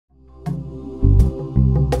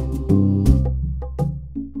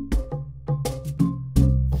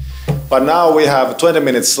But now we have 20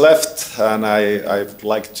 minutes left, and I'd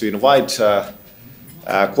like to invite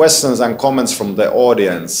questions and comments from the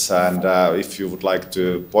audience. And if you would like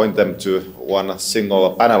to point them to one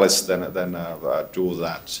single panelist, then do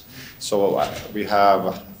that. So we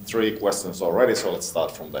have 3 questions already, so let's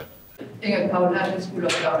start from there. Inga Kaulani, School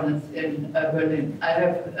of Governance in Berlin. I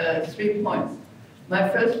have 3 points. My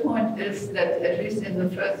first point is that at least in the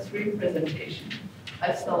first 3 presentations, I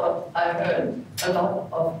heard a lot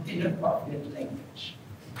of inappropriate language.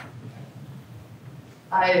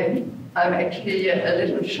 I'm actually a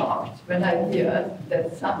little shocked when I hear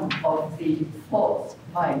that some of the forced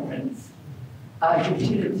migrants are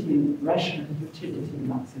rational utility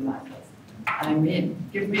maximizers. I mean,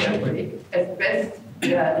 give me a break. At best,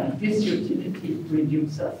 they are disutility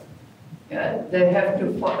reducers. Yeah, they have to,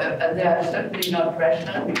 they are certainly not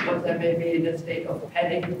rational because they may be in a state of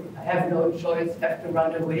panic, have no choice, have to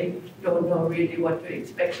run away, don't know really what to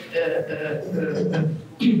expect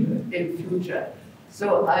in future.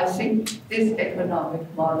 So I think this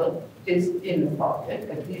economic model is inappropriate.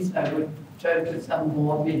 At least I would turn to some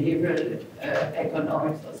more behavioral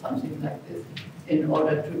economics or something like this in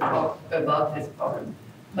order to talk about this problem.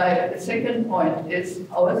 My second point is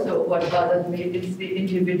also what bothers me is the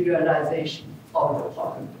individualization of the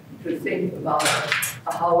problem. To think about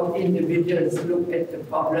how individuals look at the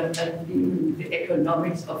problem and even the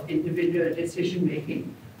economics of individual decision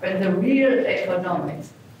making, when the real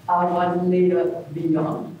economics are one layer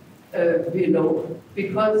below,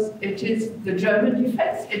 because it is the German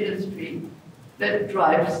defense industry that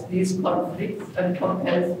drives these conflicts and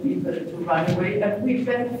compels people to run away, and we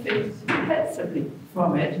benefit handsomely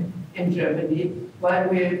from it in Germany. While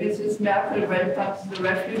Mrs. Merkel welcomes the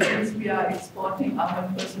refugees, we are exporting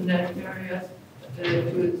armored personnel carriers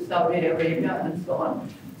to Saudi Arabia and so on.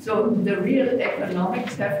 So the real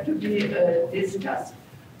economics have to be discussed,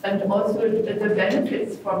 and also the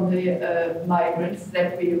benefits from the migrants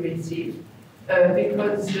that we receive,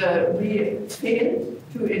 because we failed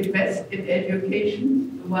to invest in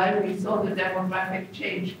education while we saw the demographic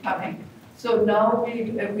change coming. So now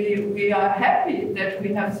we are happy that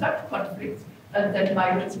we have such conflicts and that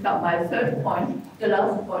migrants come. My third point, the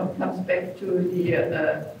last point, comes back to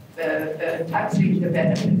the taxing the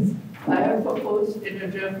benefits. I have proposed in a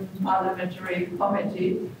German parliamentary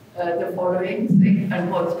committee the following thing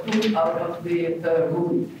and was pulled out of the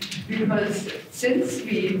room. Because since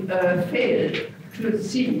we failed to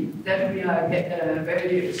see that we are a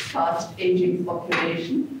very fast aging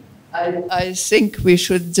population, I think we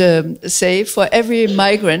should say for every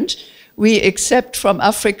migrant we accept from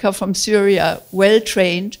Africa, from Syria,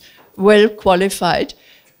 well-trained, well-qualified,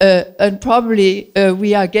 and probably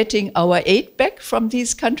we are getting our aid back from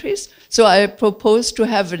these countries. So I propose to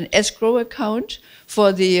have an escrow account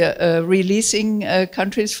for the releasing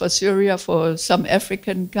countries, for Syria, for some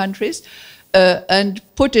African countries, and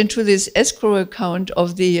put into this escrow account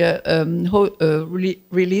of the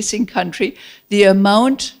releasing country the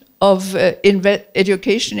amount of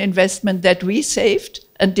education investment that we saved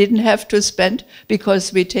and didn't have to spend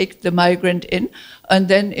because we take the migrant in. And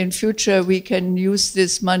then in future we can use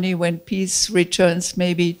this money when peace returns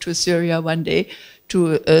maybe to Syria one day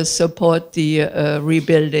to support the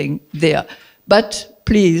rebuilding there. But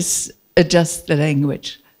please adjust the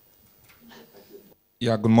language.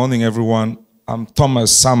 Yeah, good morning everyone. I'm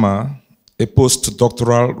Thomas Sama, a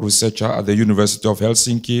postdoctoral researcher at the University of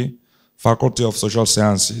Helsinki, Faculty of Social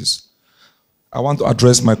Sciences. I want to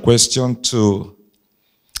address my question to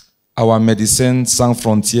our Médecins Sans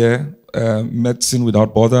Frontières, Medicine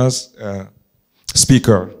Without Borders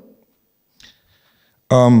speaker.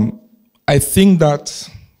 I think that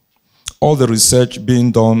all the research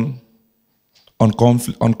being done on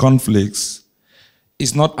conflicts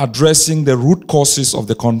is not addressing the root causes of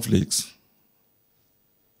the conflicts.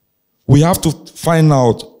 We have to find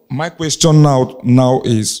out, my question now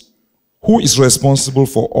is, who is responsible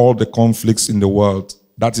for all the conflicts in the world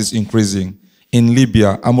that is increasing? In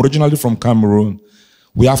Libya, I'm originally from Cameroon.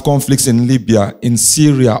 We have conflicts in Libya, in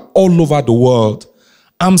Syria, all over the world.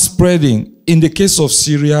 I'm spreading. In the case of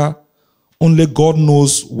Syria, only God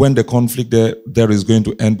knows when the conflict there is going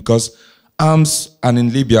to end, because arms, and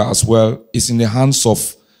in Libya as well, is in the hands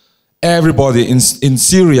of everybody. In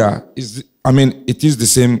Syria, it is the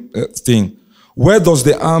same thing. Where does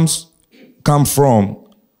the arms come from?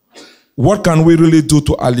 What can we really do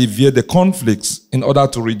to alleviate the conflicts in order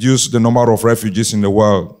to reduce the number of refugees in the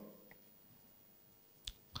world?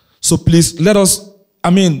 So please, let us,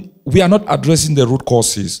 we are not addressing the root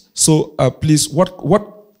causes. So please,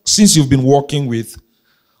 since you've been working with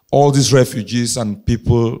all these refugees and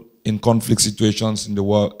people in conflict situations in the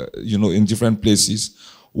world, in different places,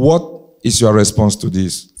 what is your response to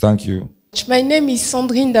this? Thank you. My name is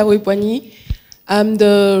Sandrine Dawepwani. I'm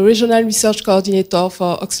the Regional Research Coordinator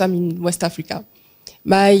for Oxfam in West Africa.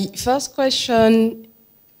 My first question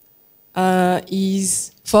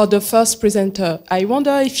is for the first presenter. I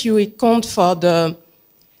wonder if you account for the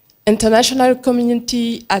international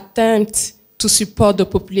community attempt to support the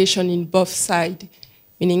population in both sides,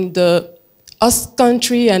 meaning the host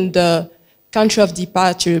country and the country of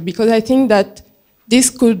departure, because I think that this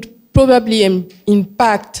could probably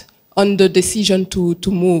impact on the decision to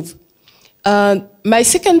move. My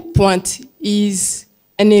second point is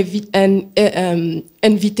an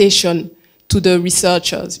invitation to the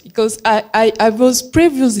researchers, because I was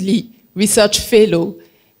previously research fellow,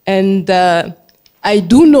 and I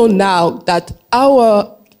do know now that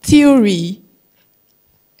our theory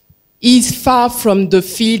is far from the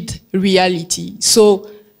field reality. So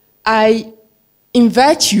I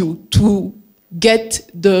invite you to get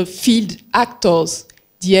the field actors,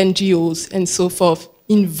 the NGOs and so forth,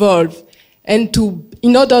 involved, and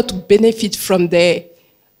in order to benefit from their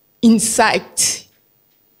insight.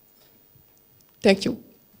 Thank you.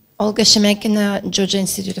 Olga Shemekina, Georgia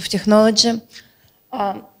Institute of Technology.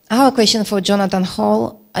 I have a question for Jonathan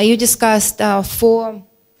Hall. You discussed 4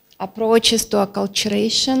 approaches to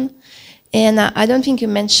acculturation, and I don't think you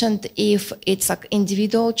mentioned if it's like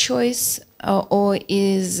individual choice or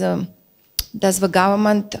does the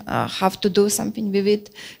government have to do something with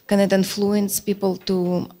it? Can it influence people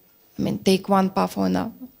to, take one path or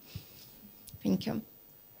another? Thank you.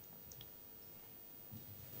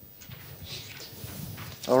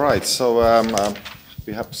 All right, so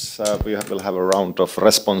perhaps we will have a round of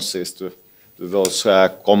responses to those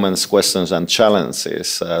comments, questions, and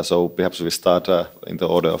challenges. So perhaps we start in the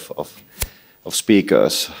order of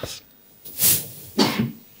speakers.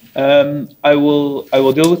 I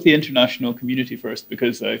will deal with the international community first,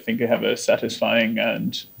 because I think I have a satisfying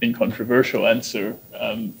and incontroversial answer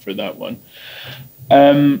for that one.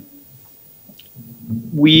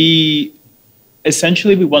 We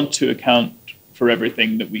want to account for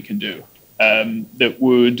everything that we can do that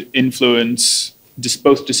would influence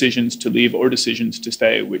both decisions to leave or decisions to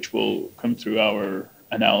stay, which will come through our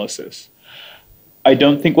analysis. I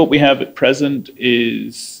don't think what we have at present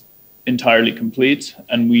is entirely complete,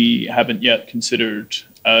 and we haven't yet considered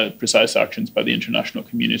precise actions by the international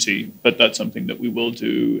community, but that's something that we will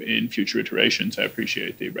do in future iterations. I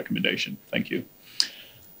appreciate the recommendation. Thank you.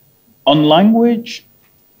 On language,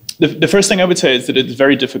 the first thing I would say is that it's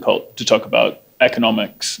very difficult to talk about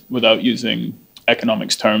economics without using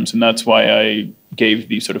economics terms, and that's why I gave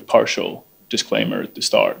the sort of partial disclaimer at the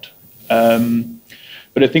start.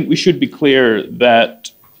 But I think we should be clear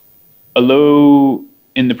that although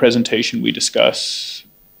in the presentation we discuss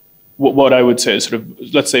what I would say is sort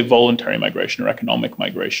of, let's say, voluntary migration or economic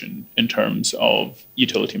migration in terms of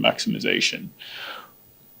utility maximization,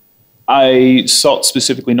 I sought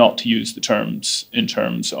specifically not to use the terms in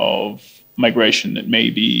terms of migration that may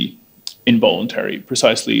be involuntary,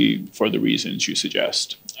 precisely for the reasons you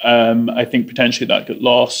suggest. I think potentially that got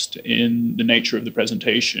lost in the nature of the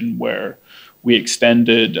presentation where we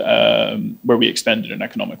extended an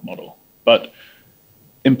economic model. But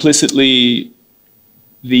implicitly,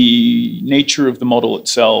 the nature of the model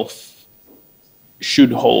itself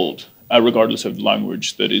should hold, regardless of the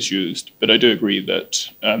language that is used. But I do agree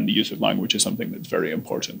that the use of language is something that's very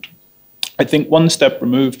important. I think one step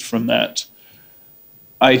removed from that,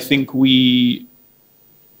 I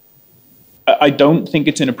don't think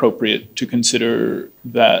it's inappropriate to consider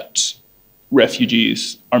that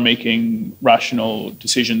refugees are making rational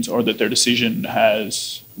decisions, or that their decision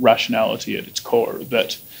has rationality at its core.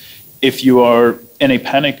 That if you are in a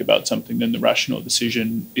panic about something, then the rational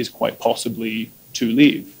decision is quite possibly to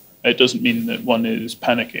leave. It doesn't mean that one is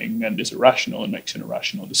panicking and is irrational and makes an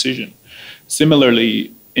irrational decision.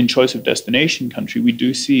 Similarly, in choice of destination country, we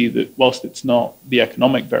do see that whilst it's not the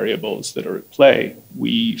economic variables that are at play,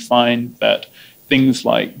 we find that things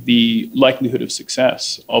like the likelihood of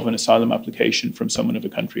success of an asylum application from someone of a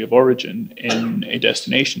country of origin in a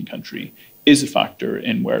destination country is a factor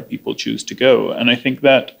in where people choose to go. And I think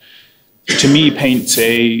that, to me, paints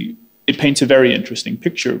a very interesting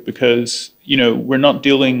picture, because, you know, we're not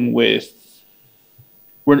dealing with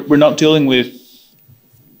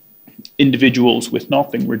individuals with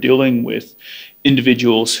nothing. We're dealing with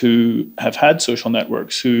individuals who have had social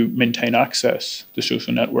networks, who maintain access to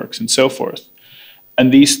social networks, and so forth.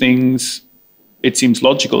 And these things, it seems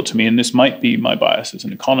logical to me, and this might be my bias as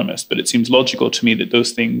an economist, but it seems logical to me that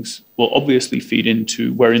those things will obviously feed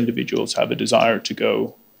into where individuals have a desire to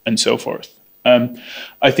go, and so forth.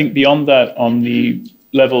 I think beyond that, on the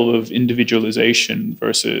level of individualization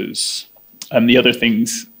versus The other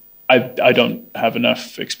things, I don't have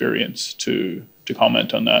enough experience to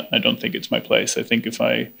comment on that. I don't think it's my place. I think if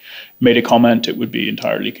I made a comment, it would be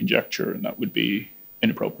entirely conjecture, and that would be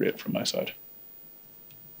inappropriate from my side.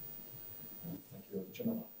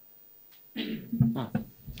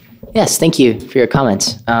 Yes, thank you for your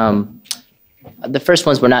comments. The first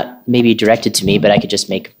ones were not maybe directed to me, but I could just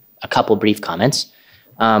make a couple brief comments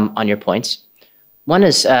on your points. One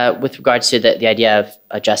is with regards to the idea of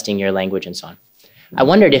adjusting your language and so on. I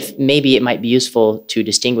wondered if maybe it might be useful to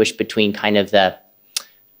distinguish between kind of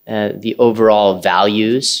the overall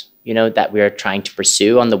values, that we are trying to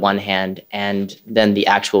pursue on the one hand, and then the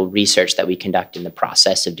actual research that we conduct in the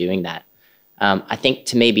process of doing that. I think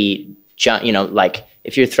to maybe, like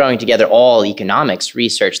if you're throwing together all economics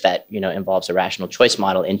research that, involves a rational choice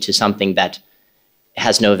model into something that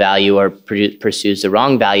has no value or pursues the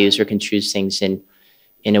wrong values or construes things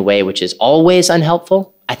in a way which is always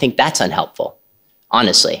unhelpful, I think that's unhelpful,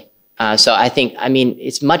 honestly. So I think,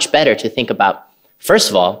 it's much better to think about, first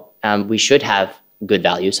of all, we should have good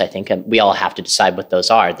values, I think. We all have to decide what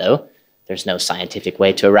those are, though. There's no scientific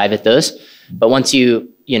way to arrive at those. But once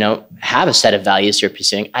you have a set of values you're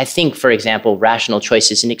pursuing, I think, for example, rational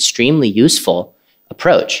choice is an extremely useful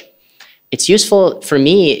approach. It's useful for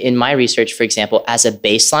me in my research, for example, as a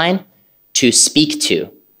baseline to speak to,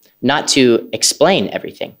 not to explain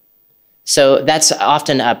everything. So that's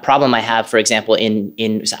often a problem I have, for example,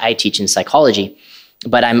 I teach in psychology,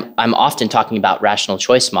 but I'm often talking about rational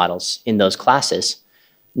choice models in those classes,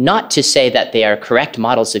 not to say that they are correct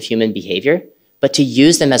models of human behavior, but to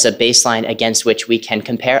use them as a baseline against which we can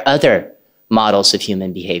compare other models of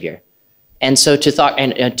human behavior. And so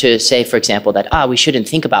to say, for example, that we shouldn't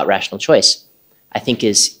think about rational choice, I think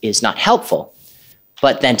is not helpful.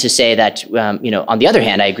 But then to say that, on the other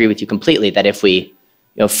hand, I agree with you completely that if we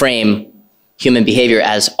frame human behavior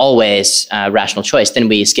as always rational choice, then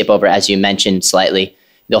we skip over, as you mentioned slightly,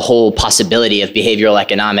 the whole possibility of behavioral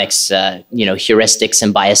economics, heuristics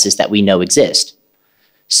and biases that we know exist.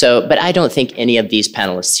 So, but I don't think any of these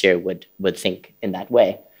panelists here would think in that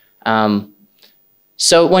way.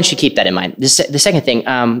 So one should keep that in mind. The second thing,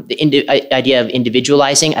 the idea of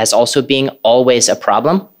individualizing as also being always a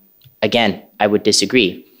problem, again, I would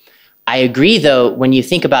disagree. I agree, though, when you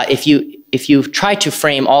think about if you try to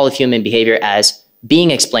frame all of human behavior as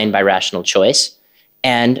being explained by rational choice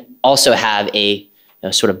and also have a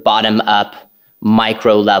sort of bottom-up,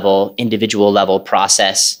 micro-level, individual-level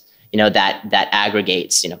process, that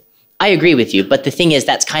aggregates, I agree with you, but the thing is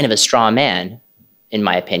that's kind of a straw man, in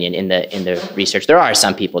my opinion, in the research. There are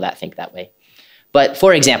some people that think that way. But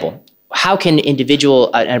for example, how can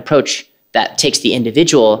an approach that takes the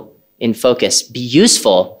individual in focus be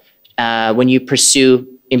useful when you pursue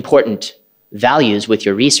important values with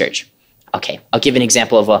your research? Okay, I'll give an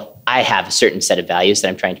example of, I have a certain set of values that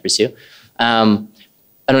I'm trying to pursue. I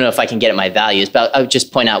don't know if I can get at my values, but I'll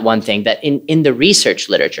just point out one thing, that in the research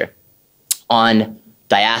literature on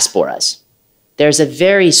diasporas, there's a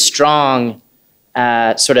very strong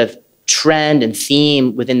sort of trend and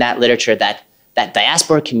theme within that literature that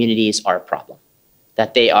diaspora communities are a problem,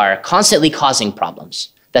 that they are constantly causing problems,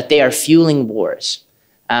 that they are fueling wars.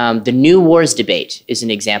 The new wars debate is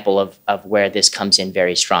an example of where this comes in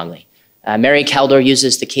very strongly. Mary Kaldor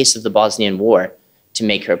uses the case of the Bosnian War to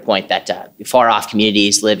make her point that far-off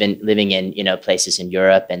communities living in places in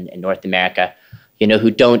Europe and North America,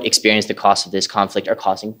 who don't experience the cost of this conflict are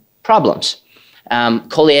causing problems.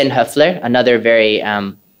 Collier and Höfler, another very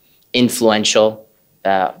influential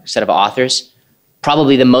set of authors,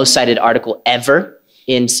 probably the most cited article ever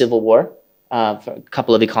in Civil War, for a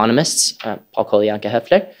couple of economists, Paul Collier and Anke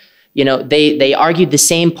Höfler, they argued the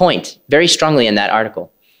same point very strongly in that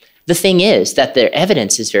article. The thing is that their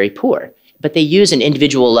evidence is very poor, but they use an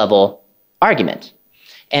individual level argument.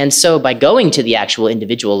 And so by going to the actual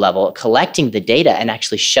individual level, collecting the data and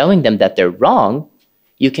actually showing them that they're wrong,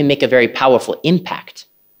 you can make a very powerful impact,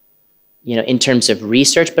 in terms of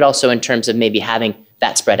research, but also in terms of maybe having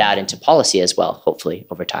that spread out into policy as well, hopefully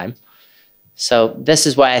over time. So this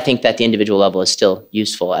is why I think that the individual level is still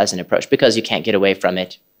useful as an approach, because you can't get away from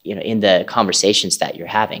it, in the conversations that you're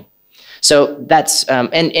having. So that's,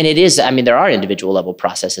 and it is, there are individual level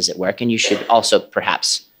processes at work, and you should also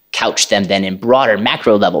perhaps couch them then in broader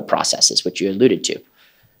macro level processes, which you alluded to.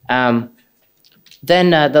 Then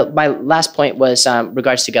my last point was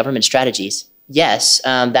regards to government strategies. Yes,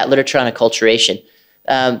 that literature on acculturation.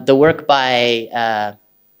 The work by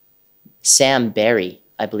Sam Berry,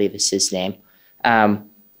 I believe is his name,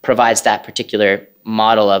 provides that particular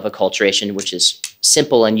model of acculturation, which is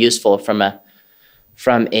simple and useful from a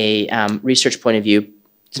research point of view.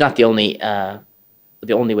 It's not the only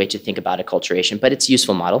the only way to think about acculturation, but it's a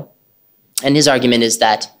useful model. And his argument is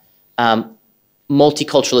that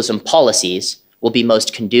multiculturalism policies will be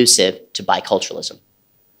most conducive to biculturalism.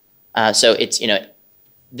 So it's,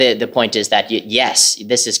 the point is that yes,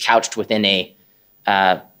 this is couched within a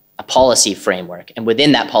policy framework, and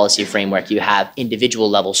within that policy framework, you have individual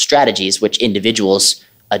level strategies which individuals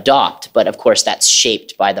adopt, but of course that's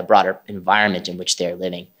shaped by the broader environment in which they're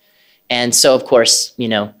living. And so, of course,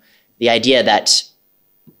 the idea that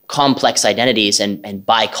complex identities and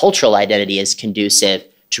bicultural identity is conducive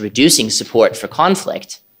to reducing support for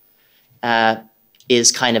conflict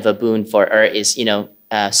is kind of a boon for, or is,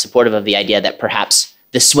 supportive of the idea that perhaps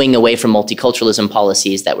the swing away from multiculturalism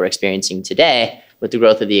policies that we're experiencing today with the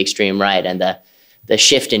growth of the extreme right and the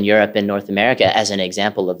shift in Europe and North America as an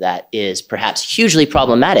example of that is perhaps hugely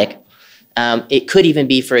problematic. It could even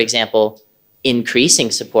be, for example,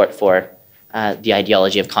 increasing support for the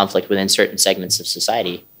ideology of conflict within certain segments of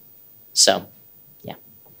society. So, yeah.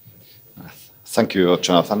 Thank you,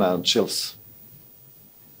 Jonathan. And Gilles.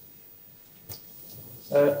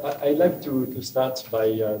 I'd like to start by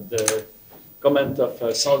the comment of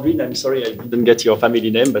Sandrine. I'm sorry I didn't get your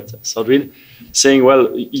family name, but Sandrine, saying,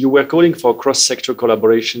 well, you were calling for cross-sector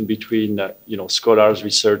collaboration between scholars,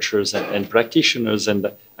 researchers, and practitioners.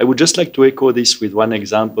 And I would just like to echo this with one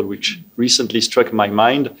example, which recently struck my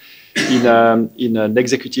mind. In an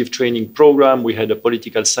executive training program, we had a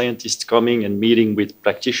political scientist coming and meeting with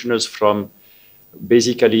practitioners from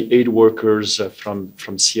basically aid workers from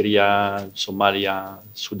Syria, Somalia,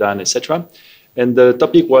 Sudan, etc. And the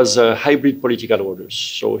topic was hybrid political orders.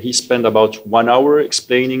 So he spent about 1 hour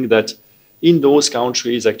explaining that in those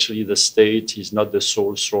countries, actually, the state is not the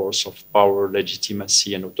sole source of power,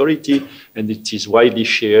 legitimacy, and authority, and it is widely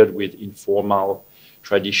shared with informal,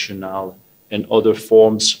 traditional, and other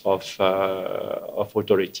forms of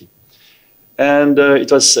authority. And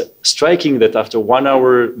it was striking that after 1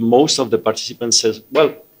 hour, most of the participants said,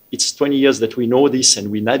 well, it's 20 years that we know this, and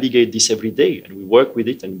we navigate this every day, and we work with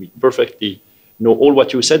it, and we perfectly know all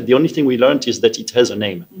what you said. The only thing we learned is that it has a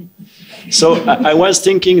name. So I was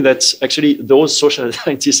thinking that actually those social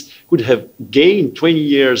scientists could have gained 20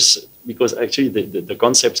 years because actually the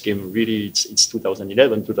concepts came really, it's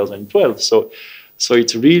 2011, 2012. So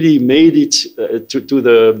it really made it to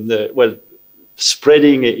the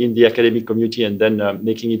spreading in the academic community and then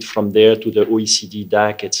making it from there to the OECD,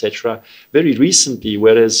 DAC, etc. very recently,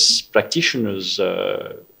 whereas practitioners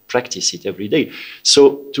practice it every day.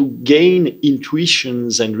 So to gain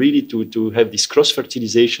intuitions and really to have this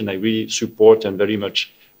cross-fertilization, I really support and very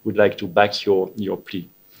much would like to back your plea.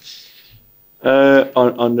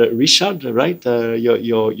 On Richard, right,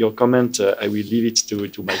 your comment, I will leave it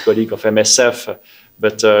to my colleague of MSF,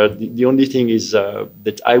 but the only thing is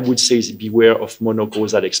that I would say is beware of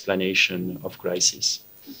monocausal explanation of crisis.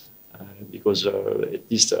 Because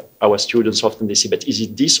at least our students often they say, but is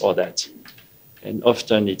it this or that? And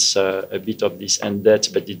often it's a bit of this and that,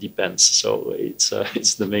 but it depends. So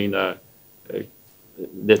it's the main,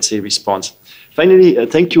 let's say, response. Finally,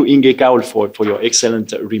 thank you, Inge Kaul, for your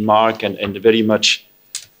excellent remark and very much.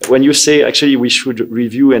 When you say actually we should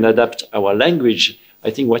review and adapt our language, I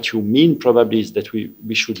think what you mean probably is that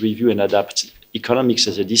we should review and adapt economics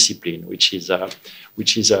as a discipline, which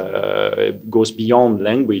goes beyond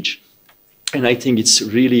language. And I think it's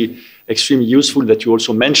really extremely useful that you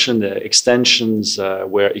also mentioned extensions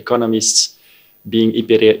where economists, being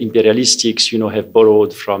imperialistics, have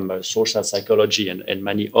borrowed from social psychology and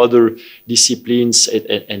many other disciplines.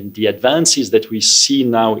 And the advances that we see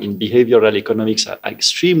now in behavioral economics are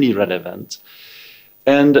extremely relevant.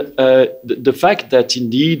 And the fact that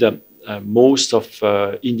indeed most of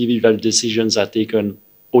individual decisions are taken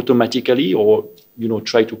automatically or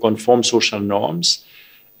try to conform social norms,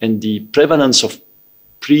 and the prevalence of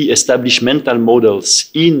pre-established mental models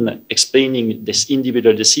in explaining these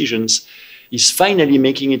individual decisions is finally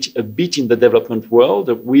making it a bit in the development world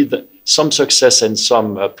with some success and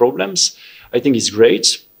some problems. I think it's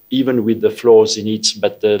great, even with the flaws in it,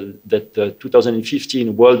 but that the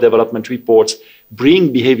 2015 World Development Report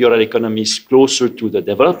bring behavioral economics closer to the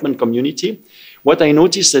development community. What I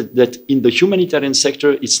noticed that in the humanitarian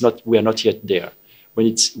sector, we are not yet there.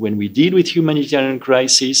 When we deal with humanitarian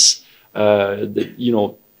crisis,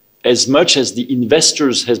 as much as the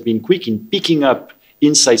investors has been quick in picking up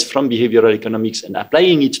insights from behavioral economics and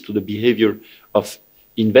applying it to the behavior of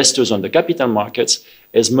investors on the capital markets,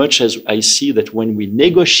 as much as I see that when we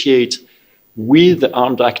negotiate with the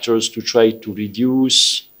armed actors to try to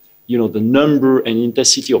reduce, the number and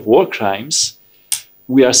intensity of war crimes,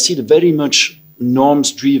 we are still very much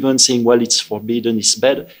norms driven, saying, well, it's forbidden, it's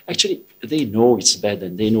bad. Actually, they know it's bad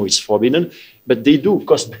and they know it's forbidden, but they do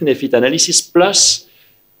cost-benefit analysis, plus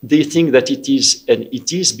they think that it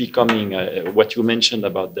is becoming, what you mentioned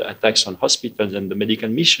about the attacks on hospitals and the medical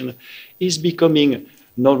mission, is becoming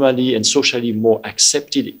normally and socially more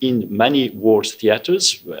accepted in many war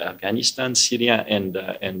theaters, Afghanistan, Syria,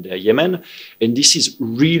 and Yemen. And this is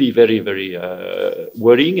really very, very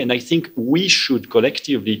worrying. And I think we should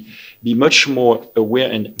collectively be much more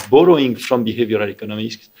aware and borrowing from behavioral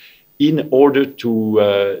economics in order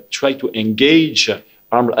to try to engage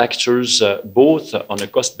armed actors both on a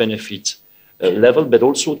cost-benefit level, but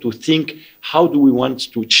also to think how do we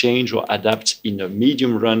want to change or adapt in a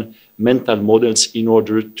medium-run mental models in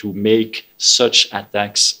order to make such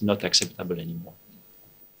attacks not acceptable anymore.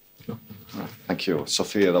 Thank you.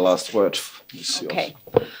 Sophia, the last word is yours. Okay.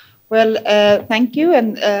 Well, thank you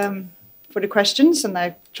and for the questions, and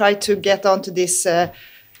I try to get onto this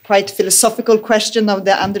quite philosophical question of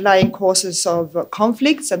the underlying causes of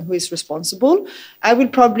conflicts and who is responsible. I will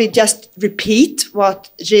probably just repeat what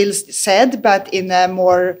Gilles said, but in a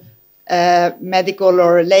more medical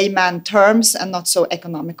or layman terms and not so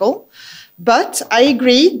economical. But I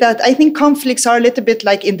agree that I think conflicts are a little bit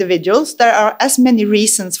like individuals. There are as many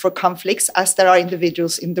reasons for conflicts as there are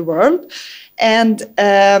individuals in the world. And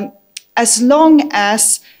as long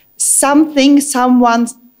as something, someone,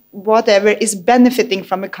 whatever is benefiting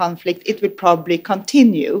from a conflict, it will probably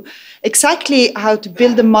continue. Exactly how to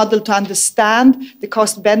build a model to understand the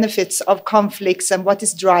cost benefits of conflicts and what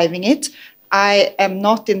is driving it, I am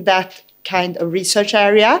not in that kind of research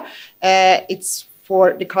area. It's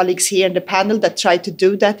for the colleagues here in the panel that try to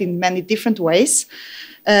do that in many different ways.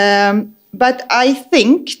 But I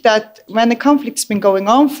think that when a conflict's been going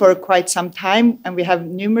on for quite some time, and we have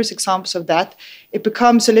numerous examples of that, it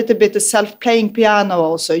becomes a little bit a self-playing piano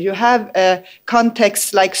also. You have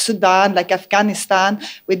contexts like Sudan, like Afghanistan,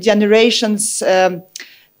 with generations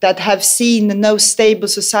that have seen no stable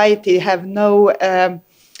society, have no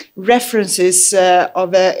references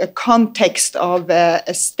of a context of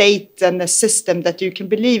a state and a system that you can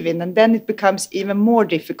believe in. And then it becomes even more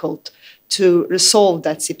difficult to resolve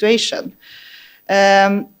that situation.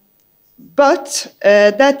 But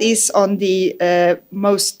that is on the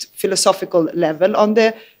most philosophical level. On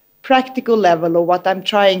the practical level, or what I'm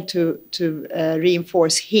trying to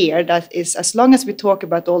reinforce here, that is, as long as we talk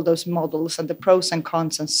about all those models and the pros and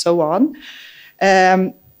cons and so on,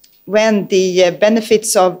 when the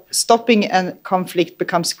benefits of stopping a conflict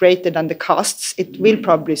becomes greater than the costs, it will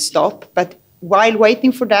probably stop. But while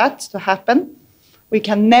waiting for that to happen, we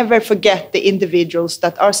can never forget the individuals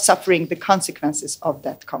that are suffering the consequences of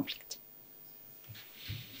that conflict.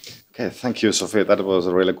 Okay, thank you, Sophie. That was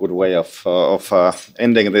a really good way of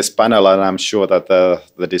ending this panel, and I'm sure that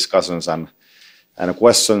the discussions and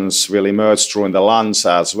questions will emerge during the lunch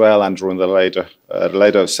as well, and during the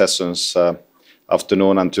later sessions,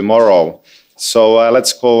 afternoon and tomorrow. So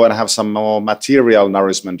let's go and have some more material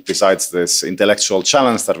nourishment besides this intellectual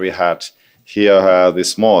challenge that we had here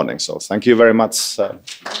this morning. So thank you very much.